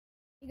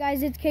Hey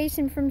guys, it's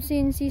Kason from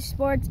CNC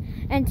Sports,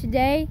 and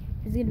today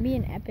is going to be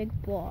an epic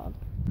vlog.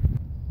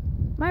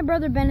 My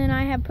brother Ben and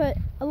I have put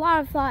a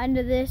lot of thought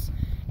into this,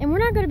 and we're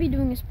not going to be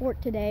doing a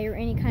sport today or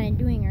any kind of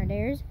doing or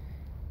dares.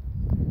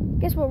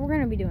 Guess what we're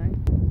going to be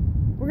doing?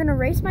 We're going to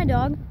race my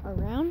dog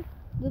around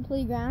the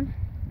playground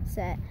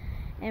set,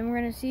 and we're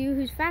going to see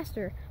who's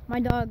faster. My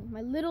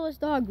littlest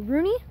dog,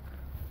 Roonie,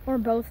 or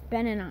both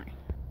Ben and I.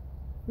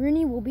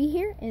 Roonie will be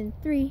here in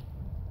 3,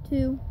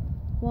 2,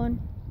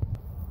 1.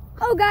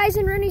 Oh guys,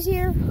 and Roonie's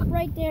here,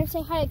 right there.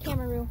 Say hi to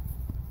camera.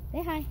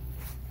 Say hi.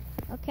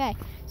 Okay,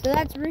 so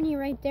that's Roonie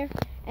right there,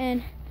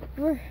 and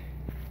we're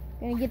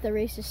gonna get the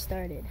races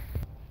started.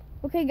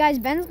 Okay guys,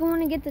 Ben's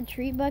going to get the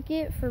treat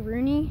bucket for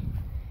Roonie,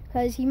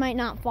 because he might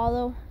not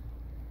follow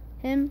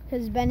him,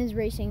 because Ben is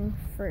racing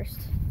first.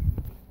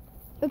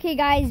 Okay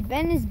guys,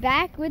 Ben is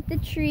back with the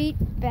treat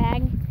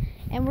bag,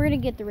 and we're gonna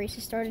get the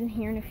races started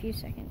here in a few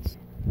seconds.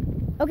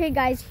 Okay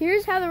guys,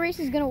 here's how the race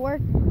is gonna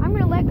work. I'm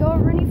gonna let go of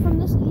Roonie from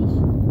this leash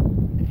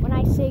when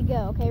I say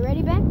go. Okay,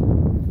 ready, Ben?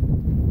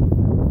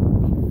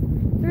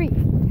 3,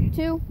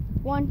 2,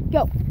 1,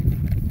 go.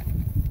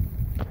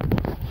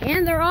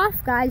 And they're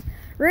off, guys.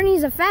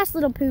 Roonie's a fast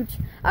little pooch.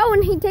 Oh,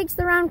 and he takes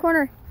the round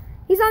corner.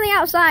 He's on the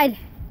outside.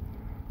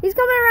 He's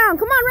coming around.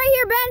 Come on, right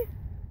here, Ben.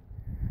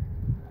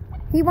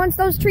 He wants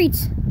those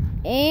treats.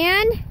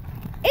 And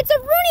it's a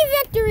Roonie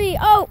victory.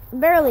 Oh,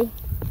 barely.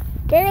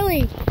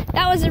 Barely.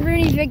 That was a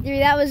Roonie victory.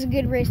 That was a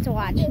good race to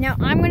watch. Now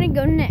I'm going to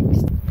go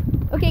next.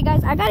 Okay,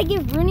 guys, I gotta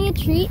give Roonie a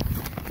treat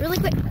really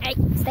quick. Hey,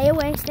 stay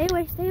away, stay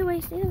away, stay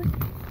away, stay away.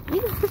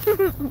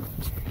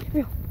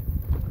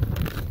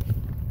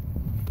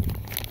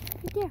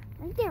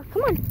 Right there,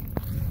 come on.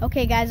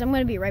 Okay, guys, I'm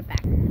gonna be right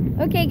back.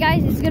 Okay,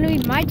 guys, it's gonna be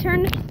my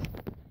turn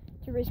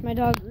to race my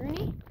dog,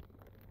 Roonie. You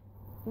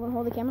wanna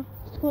hold the camera?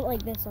 Hold it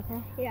like this,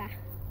 okay? Yeah.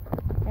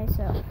 Okay,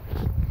 so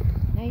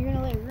now you're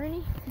gonna let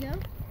Roonie go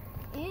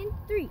in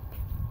 3,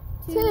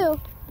 2,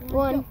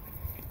 1. Go.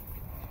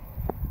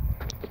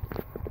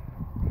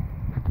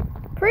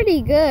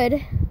 Pretty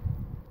good.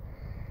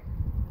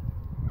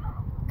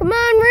 Come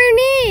on,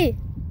 Roonie!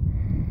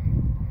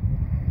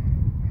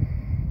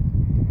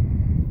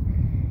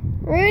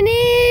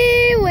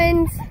 Roonie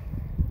wins.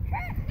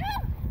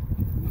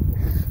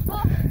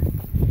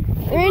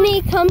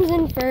 Roonie comes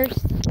in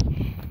first.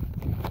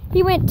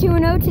 He went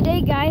 2-0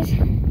 today, guys.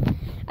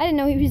 I didn't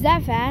know he was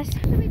that fast.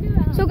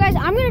 So, guys,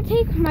 I'm gonna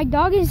take my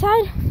dog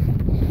inside,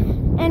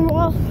 and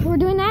while we're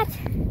doing that,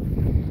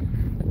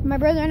 my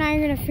brother and I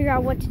are gonna figure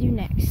out what to do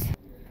next.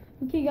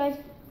 Okay guys,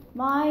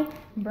 my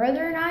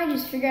brother and I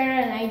just figured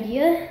out an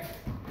idea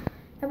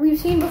that we've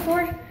seen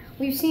before.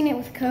 We've seen it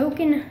with Coke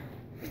and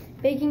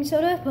baking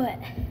soda, but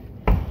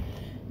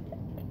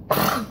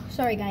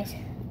sorry guys.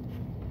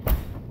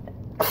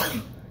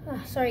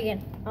 Sorry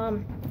again.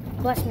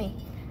 Bless me.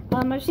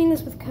 I've seen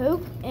this with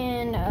Coke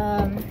and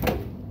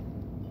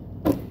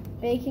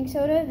baking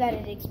soda that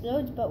it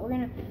explodes, but we're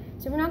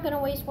not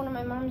gonna waste one of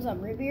my mom's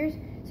root beers.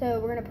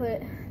 So we're gonna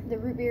put the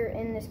root beer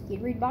in this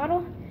Gatorade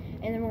bottle,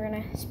 and then we're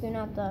gonna spoon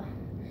out the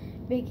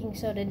baking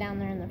soda down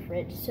there in the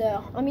fridge.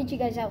 So I'll meet you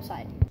guys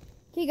outside.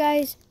 Okay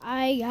guys,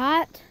 I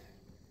got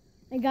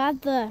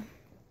the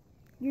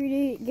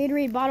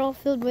Gatorade bottle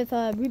filled with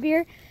root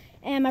beer,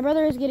 and my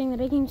brother is getting the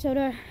baking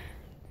soda,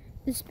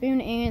 the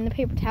spoon, and the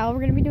paper towel we're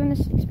gonna be doing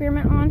this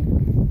experiment on.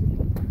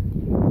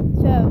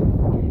 So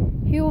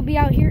he will be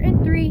out here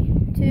in 3,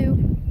 2,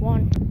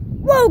 1.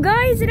 Whoa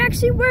guys, it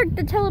actually worked!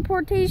 The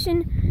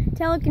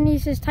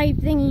telekinesis type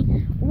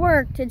thingy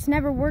worked. It's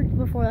never worked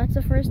before. That's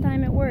the first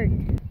time it worked.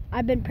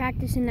 I've been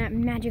practicing that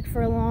magic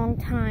for a long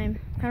time.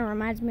 Kind of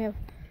reminds me of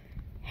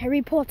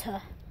Harry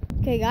Potter.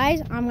 Okay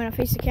guys, I'm gonna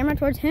face the camera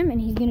towards him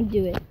and he's gonna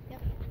do it.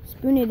 Yep.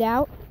 Spoon it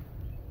out.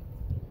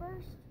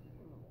 First,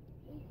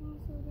 baking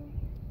soda.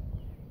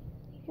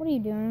 What are you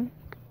doing?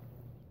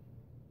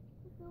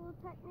 It's a little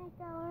technique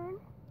I learned.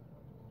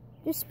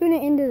 Just spoon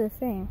it into the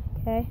thing,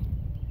 okay?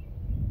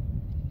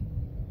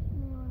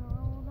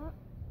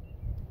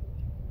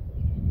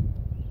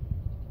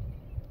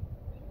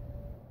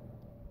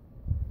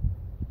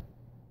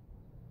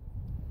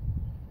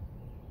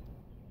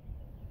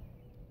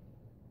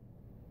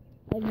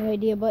 I have no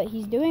idea what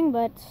he's doing,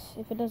 but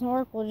if it doesn't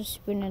work, we'll just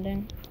spoon it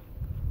in.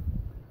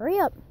 Hurry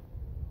up.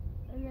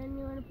 And then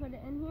you want to put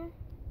it in here?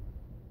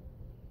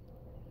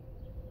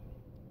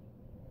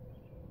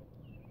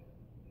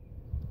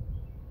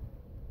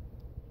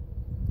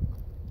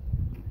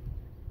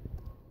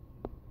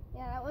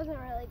 Yeah, that wasn't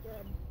really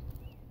good.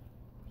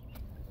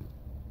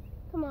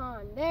 Come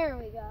on, there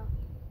we go.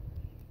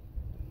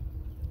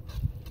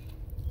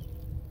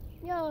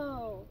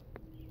 Yo!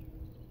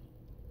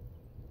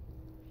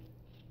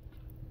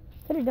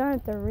 Could have done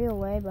it the real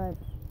way, but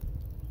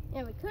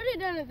yeah, we could have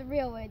done it the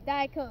real way.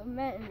 Diet Coke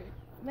Mentos.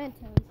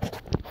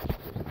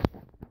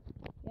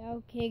 Yeah,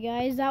 okay,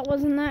 guys, that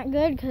wasn't that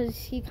good because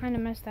he kind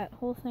of messed that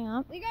whole thing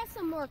up. We got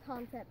some more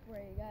content for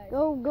you guys.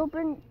 Go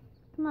bring.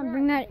 Come on,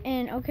 bring that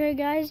in. Okay,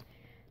 guys.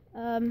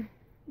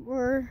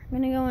 We're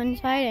gonna go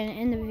inside and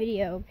end the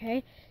video.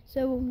 Okay,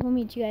 so we'll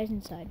meet you guys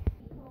inside.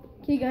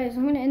 Okay. Okay guys,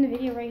 I'm gonna end the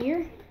video right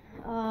here.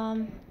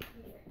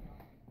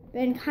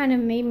 Ben kind of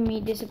made me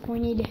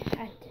disappointed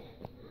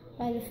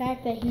by the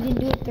fact that he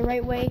didn't do it the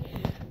right way,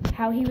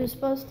 how he was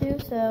supposed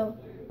to. So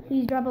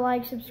please drop a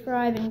like,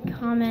 subscribe, and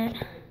comment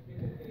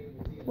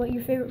what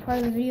your favorite part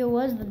of the video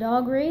was. The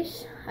dog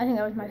race. I think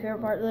that was my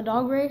favorite part, the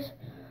dog race,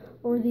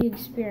 or the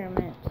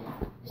experiment.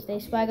 Stay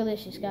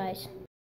swagalicious, guys.